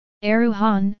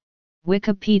Erewhon,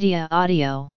 Wikipedia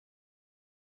audio.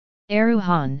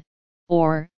 Erewhon,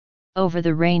 or Over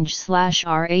the Range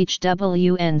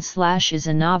 /RHWN/ is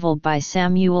a novel by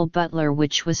Samuel Butler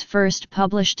which was first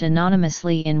published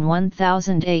anonymously in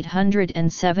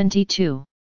 1872.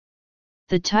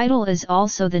 The title is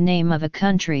also the name of a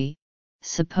country,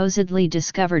 supposedly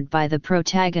discovered by the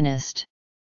protagonist.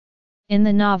 In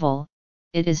the novel,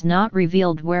 it is not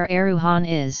revealed where Erewhon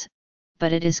is,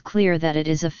 but it is clear that it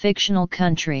is a fictional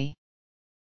country.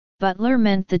 Butler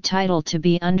meant the title to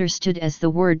be understood as the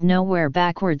word nowhere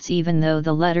backwards, even though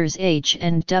the letters H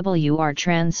and W are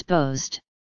transposed.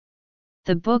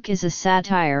 The book is a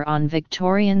satire on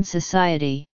Victorian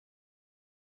society.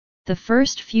 The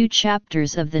first few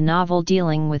chapters of the novel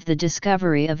dealing with the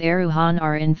discovery of Erewhon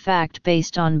are in fact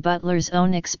based on Butler's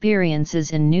own experiences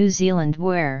in New Zealand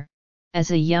where, as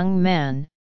a young man,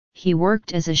 he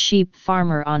worked as a sheep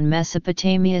farmer on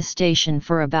Mesopotamia Station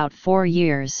for about 4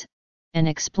 years, and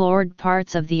explored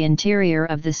parts of the interior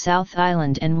of the South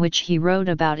Island and which he wrote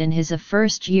about in his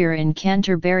first year in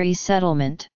Canterbury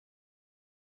settlement.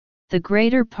 The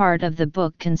greater part of the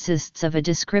book consists of a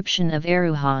description of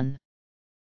Erewhon.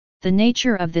 The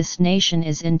nature of this nation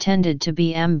is intended to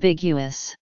be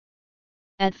ambiguous.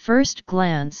 At first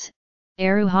glance,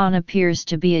 Erewhon appears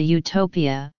to be a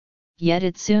utopia, yet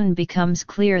it soon becomes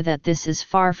clear that this is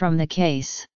far from the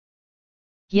case.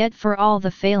 Yet for all the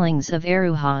failings of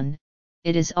Erewhon,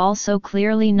 it is also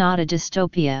clearly not a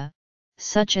dystopia,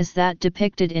 such as that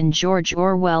depicted in George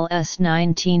Orwell's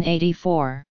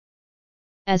 1984.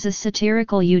 As a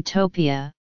satirical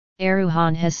utopia,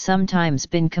 Erewhon has sometimes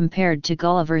been compared to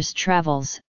Gulliver's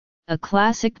Travels, a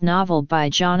classic novel by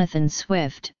Jonathan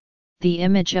Swift. The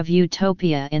image of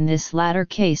utopia in this latter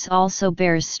case also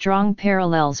bears strong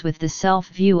parallels with the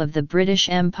self-view of the British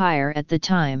Empire at the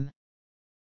time.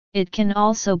 It can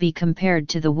also be compared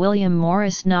to the William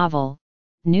Morris novel,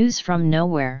 News from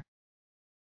Nowhere.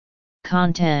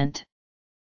 Content: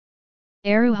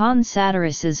 Erewhon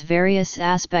satirizes various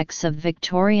aspects of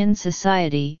Victorian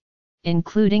society,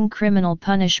 including criminal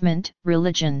punishment,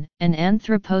 religion, and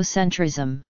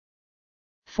anthropocentrism.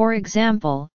 For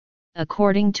example,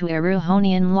 according to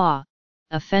Erewhonian law,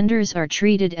 offenders are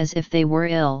treated as if they were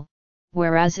ill,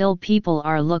 whereas ill people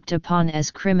are looked upon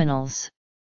as criminals.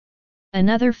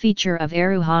 Another feature of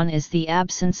Erewhon is the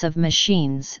absence of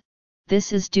machines.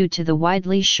 This is due to the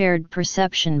widely shared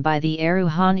perception by the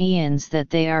Erewhonians that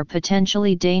they are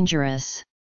potentially dangerous.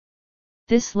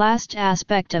 This last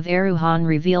aspect of Erewhon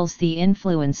reveals the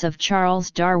influence of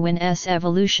Charles Darwin's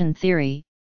evolution theory.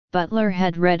 Butler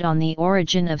had read on the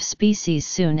origin of species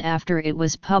soon after it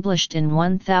was published in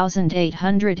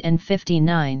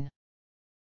 1859.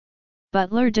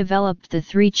 Butler developed the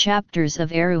 3 chapters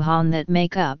of Erewhon that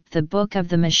make up the Book of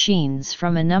the Machines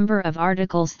from a number of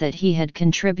articles that he had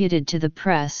contributed to the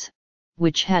press,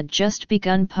 which had just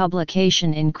begun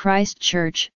publication in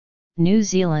Christchurch, New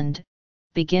Zealand,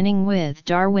 beginning with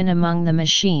Darwin Among the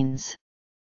Machines.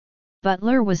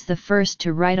 Butler was the first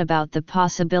to write about the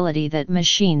possibility that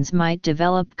machines might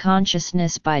develop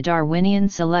consciousness by Darwinian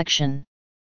selection.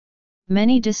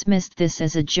 Many dismissed this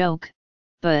as a joke,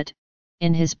 but,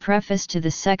 in his preface to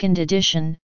the second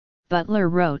edition, Butler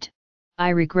wrote, "I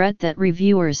regret that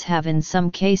reviewers have in some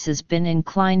cases been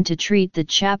inclined to treat the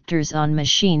chapters on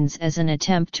machines as an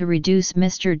attempt to reduce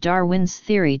Mr. Darwin's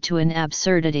theory to an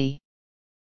absurdity.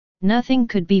 Nothing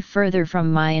could be further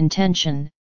from my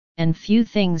intention, and few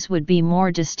things would be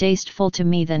more distasteful to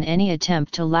me than any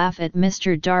attempt to laugh at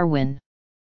Mr. Darwin."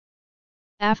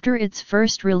 After its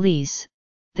first release,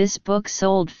 this book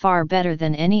sold far better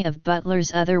than any of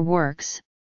Butler's other works,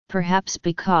 perhaps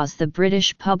because the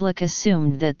British public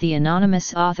assumed that the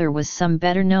anonymous author was some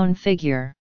better-known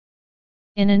figure.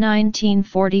 In a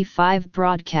 1945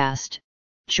 broadcast,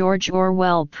 George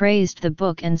Orwell praised the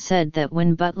book and said that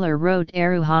when Butler wrote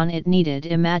Erewhon it needed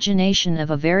imagination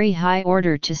of a very high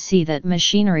order to see that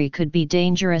machinery could be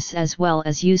dangerous as well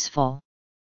as useful.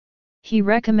 He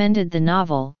recommended the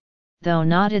novel, though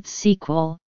not its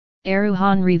sequel,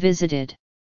 Erewhon Revisited.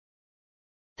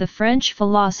 The French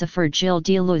philosopher Gilles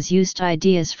Deleuze used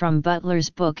ideas from Butler's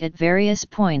book at various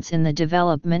points in the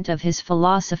development of his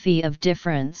philosophy of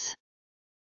difference.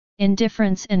 In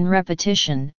Difference and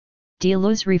Repetition,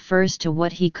 Deleuze refers to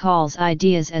what he calls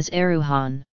ideas as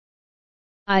Erewhon.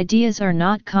 Ideas are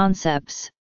not concepts,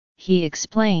 he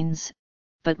explains,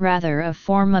 but rather a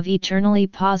form of eternally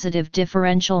positive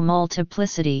differential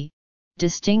multiplicity,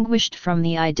 distinguished from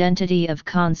the identity of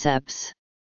concepts.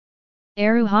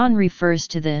 Erewhon refers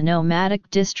to the nomadic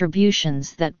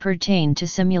distributions that pertain to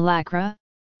simulacra,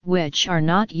 which are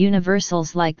not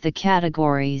universals like the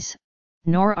categories,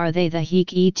 nor are they the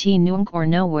hic et nunc or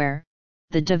nowhere,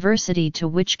 the diversity to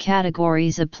which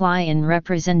categories apply in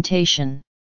representation.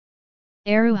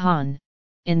 Erewhon,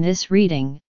 in this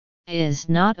reading, is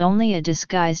not only a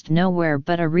disguised nowhere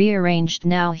but a rearranged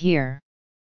now here.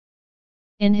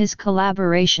 In his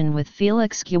collaboration with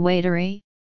Felix Guattari,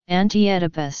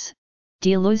 Anti-Oedipus,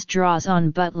 Deleuze draws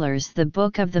on Butler's The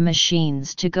Book of the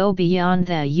Machines to go beyond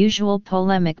the usual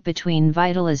polemic between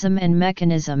vitalism and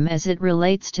mechanism as it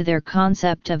relates to their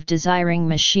concept of desiring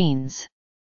machines.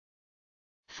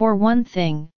 For one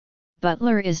thing,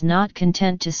 Butler is not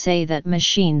content to say that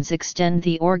machines extend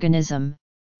the organism,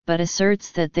 but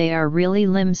asserts that they are really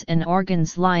limbs and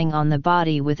organs lying on the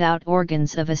body without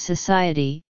organs of a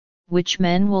society, which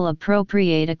men will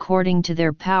appropriate according to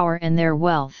their power and their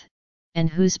wealth, and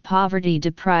whose poverty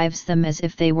deprives them as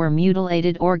if they were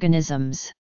mutilated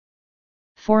organisms.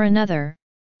 For another,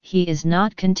 he is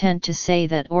not content to say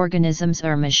that organisms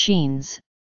are machines,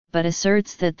 but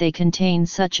asserts that they contain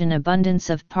such an abundance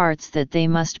of parts that they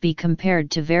must be compared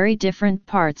to very different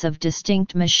parts of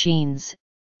distinct machines,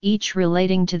 each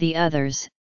relating to the others,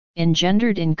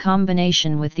 engendered in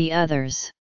combination with the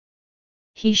others.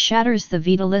 He shatters the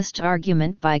vitalist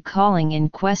argument by calling in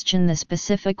question the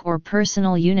specific or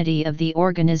personal unity of the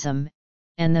organism,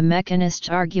 and the mechanist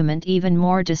argument even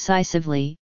more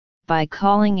decisively, by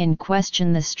calling in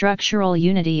question the structural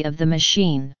unity of the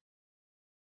machine.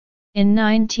 In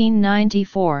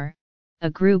 1994, a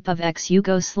group of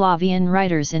ex-Yugoslavian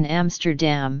writers in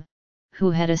Amsterdam,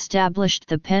 who had established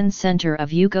the Penn Center of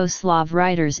Yugoslav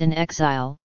Writers in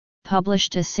Exile,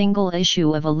 published a single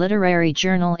issue of a literary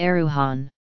journal, Erewhon.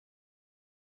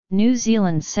 New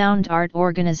Zealand sound art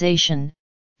organisation,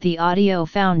 the Audio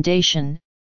Foundation,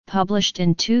 published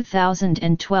in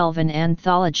 2012 an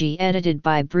anthology edited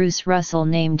by Bruce Russell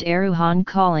named Erewhon,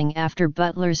 calling after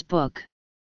Butler's book.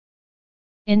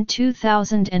 In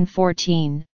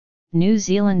 2014, New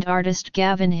Zealand artist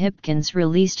Gavin Hipkins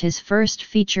released his first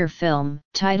feature film,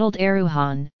 titled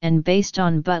Erewhon, and based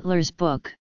on Butler's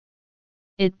book.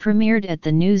 It premiered at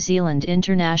the New Zealand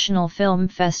International Film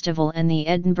Festival and the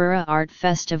Edinburgh Art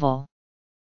Festival.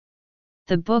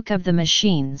 The Book of the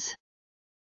Machines.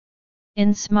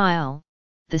 In Smile,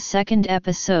 the second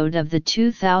episode of the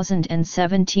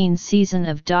 2017 season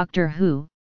of Doctor Who,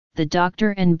 the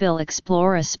Doctor and Bill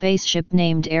explore a spaceship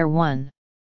named Erewhon.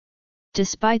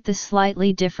 Despite the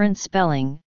slightly different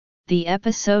spelling, the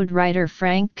episode writer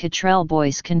Frank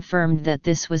Cottrell-Boyce confirmed that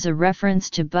this was a reference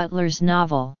to Butler's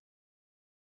novel.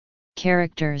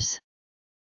 Characters.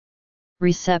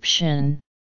 Reception.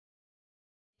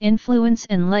 Influence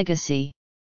and legacy.